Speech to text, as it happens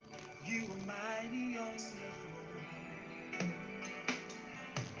You are mighty on the throne.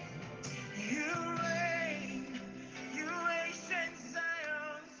 You ancient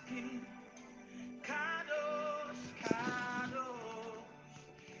Zion's king. Kadosh, Kadosh.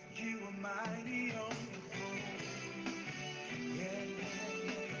 You are mighty on the throne. Yeah,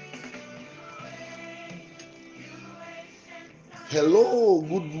 Hello,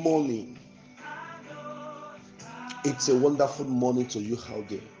 good morning. It's a wonderful morning to you out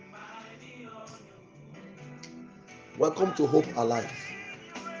there. Welcome to Hope Alive,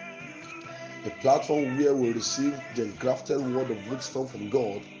 a platform where we receive the engrafted word of wisdom from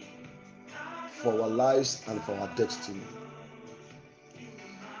God for our lives and for our destiny.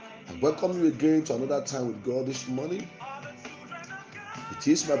 I welcome you again to another time with God this morning. It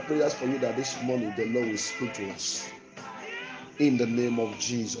is my prayers for you that this morning the Lord will speak to us. In the name of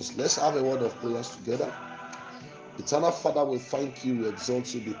Jesus, let's have a word of prayers together. Eternal Father, we thank you, we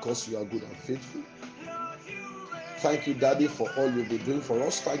exalt you because you are good and faithful. Thank you, Daddy, for all you've been doing for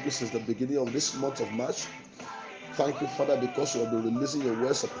us. Thank you since the beginning of this month of March. Thank you, Father, because you have been releasing your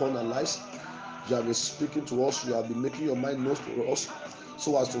words upon our lives. You have been speaking to us. You have been making your mind known to us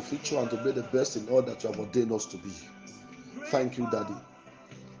so as to feature and to be the best in all that you have ordained us to be. Thank you, Daddy.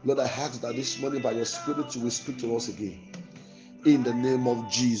 Lord, I ask that this morning by your Spirit you will speak to us again. In the name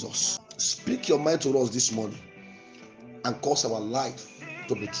of Jesus. Speak your mind to us this morning and cause our life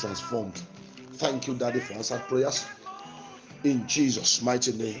to be transformed. Thank you, Daddy, for answered prayers. In Jesus'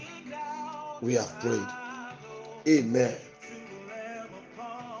 mighty name, we have prayed. Amen.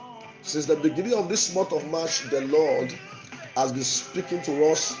 Since the beginning of this month of March, the Lord has been speaking to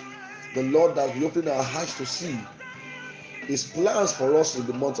us. The Lord has been opening our eyes to see His plans for us in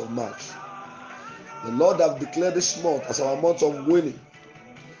the month of March. The Lord has declared this month as our month of winning.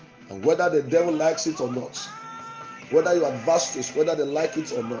 And whether the devil likes it or not, whether your adversaries, whether they like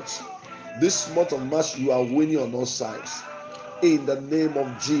it or not, this month of March you are winning on all sides. In the name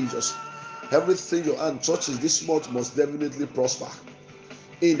of Jesus, everything your hand touches this month must definitely prosper.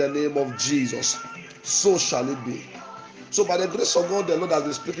 In the name of Jesus, so shall it be. So by the grace of God, the Lord has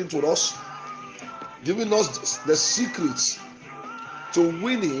been speaking to us, giving us the secrets to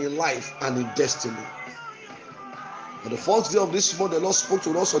winning in life and in destiny. On the first day of this month, the Lord spoke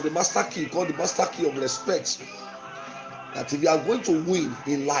to us on the master key, called the master key of respect. That if you are going to win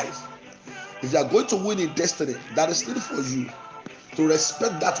in life, if you are going to win in destiny, that is need for you to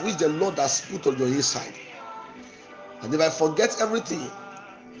respect that which the Lord has put on your inside. And if I forget everything,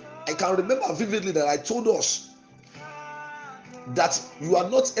 I can remember vividly that I told us that you are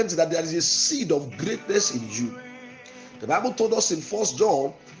not empty, that there is a seed of greatness in you. The Bible told us in 1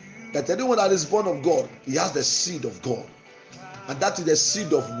 John that anyone that is born of God, he has the seed of God. And that is the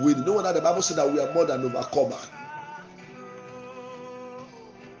seed of winning. No wonder the Bible said that we are more than overcomer.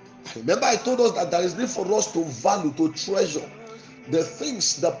 Remember, I told us that there is need for us to value, to treasure the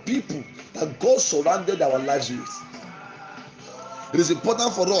things, the people that God surrounded our lives with. It is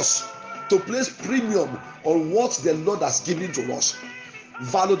important for us to place premium on what the Lord has given to us.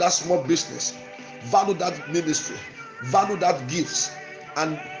 Value that small business, value that ministry, value that gifts,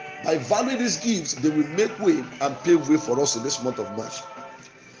 and by valuing these gifts, they will make way and pave way for us in this month of March.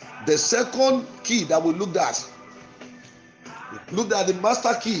 The second key that we looked at the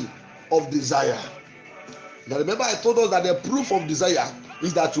master key of desire. Now remember, I told us that the proof of desire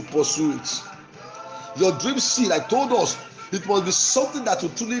is that you pursue it. Your dream seed, I told us, it must be something that you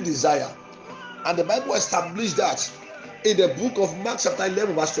truly desire. And the Bible established that in the book of Mark chapter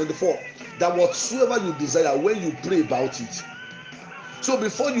 11 verse 24, that whatsoever you desire, when you pray about it. So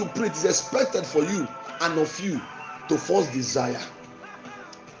before you pray, it is expected for you and of you to first desire.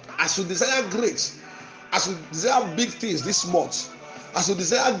 As you desire great, as you desire big things this month, as you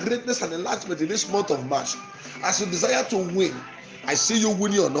desire greatness and enlargement in this month of March, as you desire to win, I see you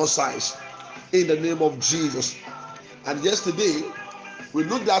winning on all sides in the name of Jesus. And yesterday, we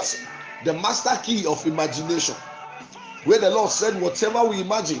looked at the master key of imagination, where the Lord said, whatever we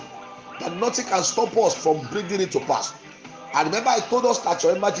imagine, that nothing can stop us from bringing it to pass. And remember, I told us that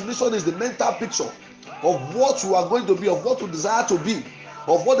your imagination is the mental picture of what you are going to be, of what you desire to be,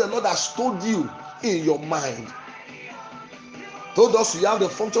 of what the Lord has told you in your mind. Told us you have the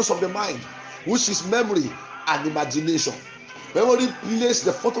functions of the mind, which is memory and imagination. Memory plays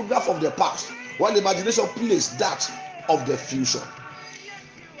the photograph of the past, while imagination plays that of the future.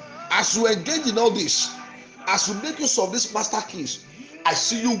 As you engage in all this, as you make use of these master keys, I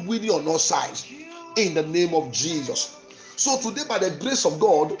see you winning on all sides in the name of Jesus. So today, by the grace of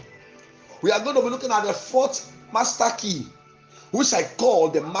God, we are going to be looking at the fourth master key, which I call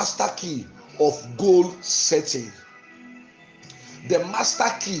the master key of goal setting. The master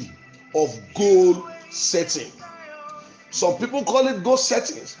key of goal setting. Some people call it goal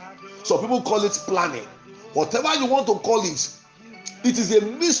settings. Some people call it planning. Whatever you want to call it, it is a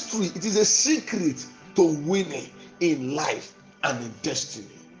mystery. It is a secret to winning in life and in destiny.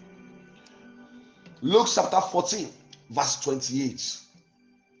 Luke chapter 14, verse 28.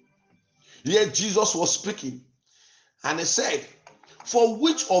 Here Jesus was speaking and he said, "For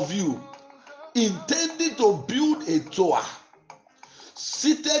which of you, intending to build a tower,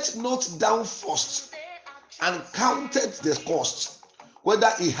 sitteth not down first and counted the cost, whether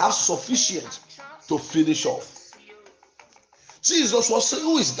he has sufficient to finish off?" Jesus was saying,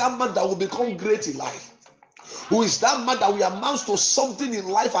 who is that man that will become great in life? Who is that man that will amount to something in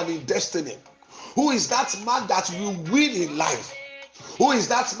life and in destiny? Who is that man that will win in life? Who is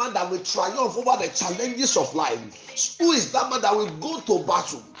that man that will triumph over the challenges of life? Who is that man that will go to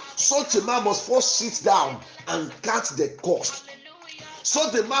battle? Such a man must first sit down and count the cost.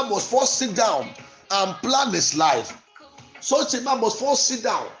 Such a man must first sit down and plan his life. Such a man must first sit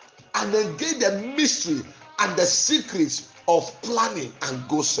down and engage the mystery and the secrets of planning and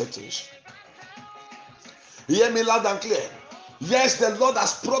goal settings. Hear me loud and clear. Yes, the Lord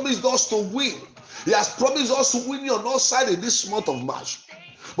has promised us to win. He has promised us to win on all sides in this month of March.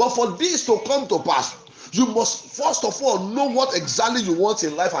 But for this to come to pass, you must first of all know what exactly you want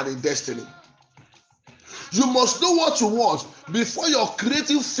in life and in destiny. You must know what you want before your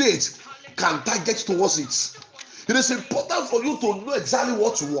creative faith can target towards it. It is important for you to know exactly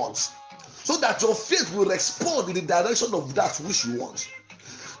what you want, so that your faith will respond in the direction of that which you want.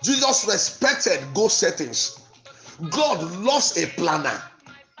 Jesus respected goal settings. God loves a planner.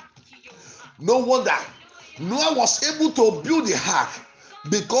 No wonder Noah was able to build the ark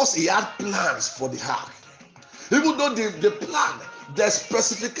because he had plans for the ark. Even though the plan, the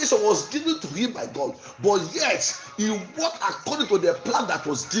specification was given to him by God, but yet he worked according to the plan that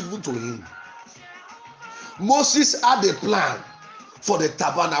was given to him. Moses had a plan for the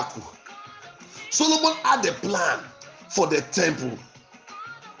tabernacle. Solomon had a plan for the temple.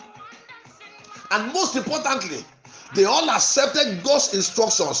 And most importantly, they all accepted God's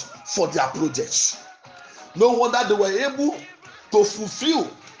instructions for their projects. No wonder they were able to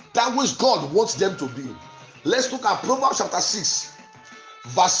fulfill that which God wants them to be. Let's look at Proverbs chapter 6,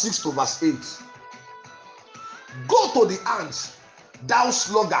 verse 6 to verse 8. Go to the ant, thou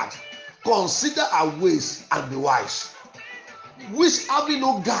sluggard, consider her ways and be wise, which having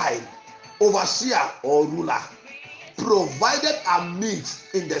no guide, overseer or ruler, provided her meat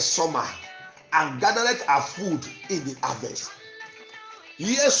in the summer and gathered her food in the harvest.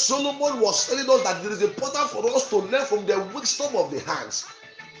 Yes, Solomon was telling us that it is important for us to learn from the wisdom of the hands.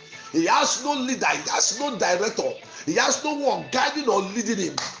 He has no leader, he has no director, he has no one guiding or leading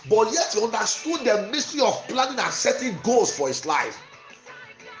him, but yet he understood the mystery of planning and setting goals for his life.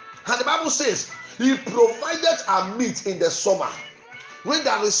 And the Bible says he provided a meat in the summer. When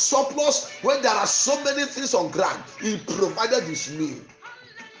there is surplus, when there are so many things on ground, he provided his meal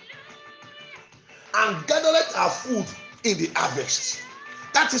and gathered our food in the harvest.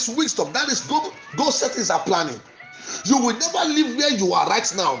 That is wisdom. That is goal settings and planning. You will never live where you are right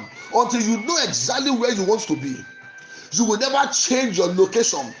now until you know exactly where you want to be. You will never change your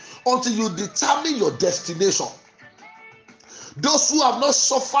location until you determine your destination. Those who have not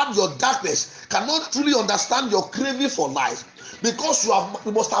suffered your darkness cannot truly understand your craving for life, because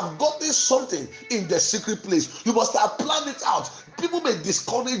you must have gotten something in the secret place. You must have planned it out. People may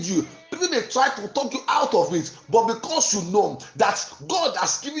discourage you. People may try to talk you out of it, but because you know that God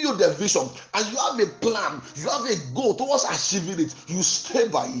has given you the vision and you have a plan, you have a goal towards achieving it, you stay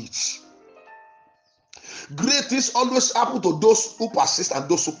by it. Great things always happen to those who persist and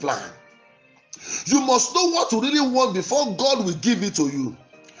those who plan. You must know what you really want before God will give it to you.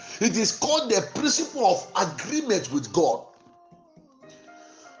 It is called the principle of agreement with God.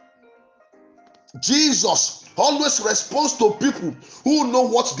 Jesus always responds to people who know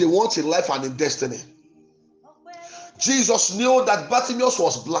what they want in life and in destiny. Jesus knew that Bartimaeus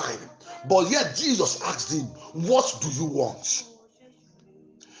was blind, but yet Jesus asked him, "What do you want?"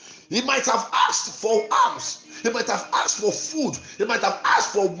 He might have asked for alms, he might have asked for food, he might have asked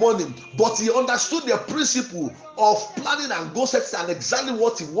for money, but he understood the principle of planning and goal setting and exactly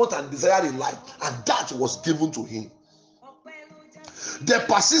what he wanted and desired in life, and that was given to him. The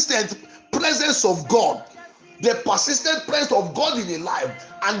persistent presence of God, the persistent presence of God in your life,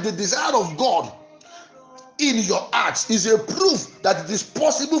 and the desire of God in your heart is a proof that it is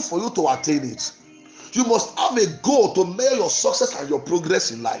possible for you to attain it. You must have a goal to measure your success and your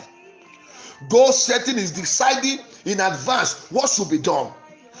progress in life. Goal setting is deciding in advance what should be done,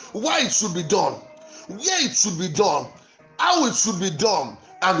 why it should be done, where it should be done, how it should be done,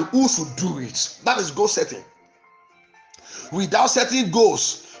 and who should do it. That is goal setting. Without setting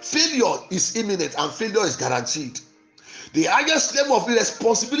goals, failure is imminent and failure is guaranteed. The highest level of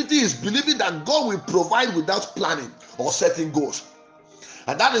irresponsibility is believing that God will provide without planning or setting goals.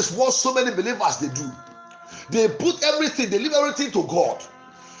 And that is what so many believers they do. They put everything, they leave everything to God.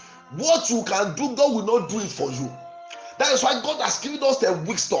 What you can do, God will not do it for you. That is why God has given us the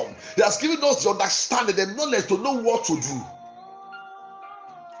wisdom. He has given us the understanding, the knowledge to know what to do.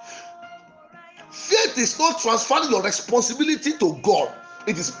 Faith is not transferring your responsibility to God.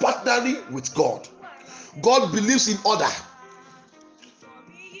 It is partnering with God. God believes in order.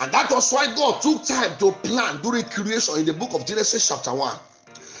 And that was why God took time to plan during creation in the book of Genesis chapter 1.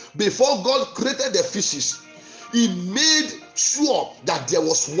 Before God created the fishes, He made sure that there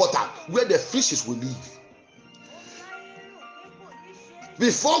was water where the fishes will live.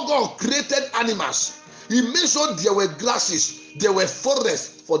 Before God created animals, He made sure there were grasses, there were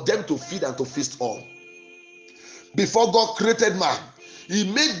forests for them to feed and to feast on. Before God created man,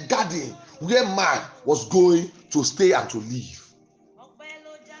 He made garden where man was going to stay and to live.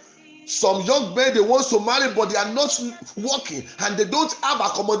 Some young men, they want to marry, but they are not working and they don't have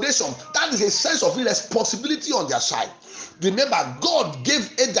accommodation. That is a sense of irresponsibility on their side. Remember, God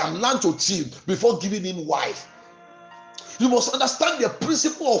gave Adam land to till before giving him wife. You must understand the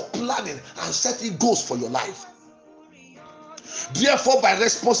principle of planning and setting goals for your life. Therefore, by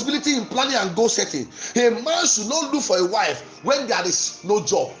responsibility in planning and goal setting, a man should not look for a wife when there is no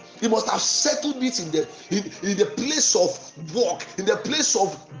job. He must have settled it in the place of work, in the place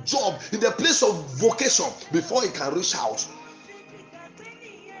of job, in the place of vocation before he can reach out.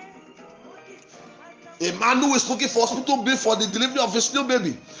 A man who is looking for hospital bill for the delivery of his new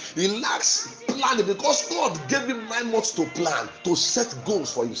baby, he lacks planning because God gave him 9 months to plan, to set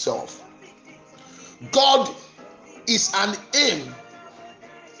goals for himself. God is an aim.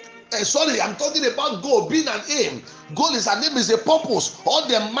 Sorry, I'm talking about goal being an aim. Goal is an aim, is a purpose, or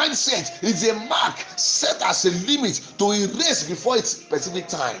the mindset is a mark set as a limit to erase before its specific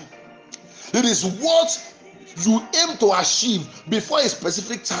time. It is what you aim to achieve before a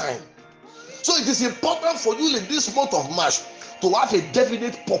specific time. So it is important for you in this month of March to have a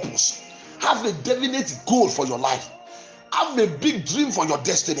definite purpose, have a definite goal for your life, have a big dream for your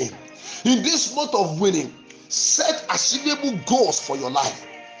destiny. In this month of winning, set achievable goals for your life.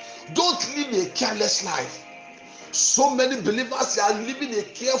 Don't live a careless life. So many believers are living a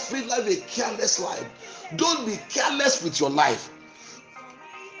carefree life, a careless life. Don't be careless with your life.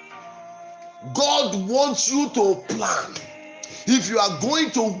 God wants you to plan. If you are going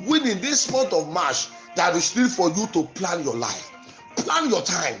to win in this month of March, that is need for you to plan your life. Plan your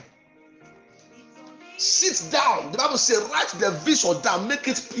time. Sit down. The Bible says, write the vision down, make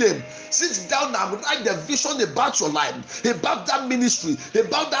it plain. Sit down and write the vision about your life, about that ministry,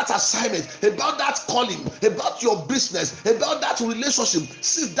 about that assignment, about that calling, about your business, about that relationship.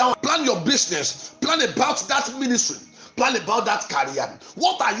 Sit down, plan your business, plan about that ministry, plan about that career.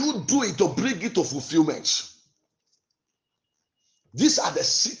 What are you doing to bring it to fulfillment? These are the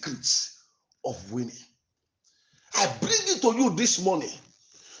secrets of winning. I bring it to you this morning.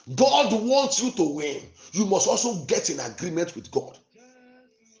 God wants you to win. You must also get in agreement with God.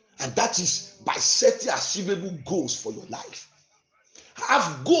 And that is by setting achievable goals for your life.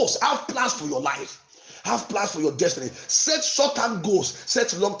 Have goals, have plans for your life. Have plans for your destiny. Set short-term goals,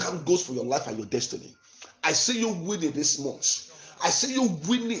 set long-term goals for your life and your destiny. I see you winning this month. I see you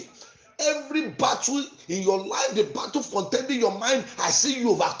winning. Every battle in your life, the battle contending your mind, I see you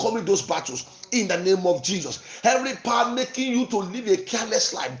overcoming those battles in the name of Jesus. Every power making you to live a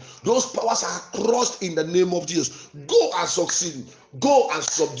careless life, those powers are crushed in the name of Jesus. Go and succeed. Go and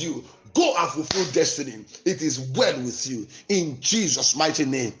subdue. Go and fulfill destiny. It is well with you. In Jesus' mighty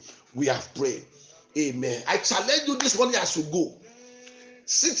name, we have prayed. Amen. I challenge you this morning as you go.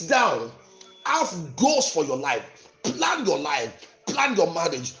 Sit down. Have goals for your life. Plan your life. Plan your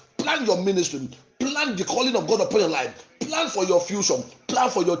marriage. Plan your ministry. Plan the calling of God upon your life. Plan for your future. Plan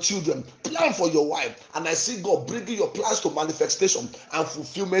for your children. Plan for your wife. And I see God bringing your plans to manifestation and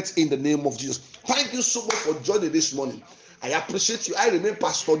fulfillment in the name of Jesus. Thank you so much for joining this morning. I appreciate you. I remain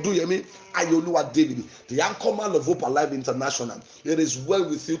Pastor Duyemi Ayoluwa David, the anchor man of Hope Alive International. It is well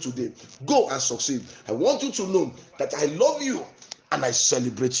with you today. Go and succeed. I want you to know that I love you and I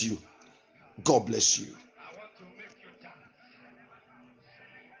celebrate you. God bless you.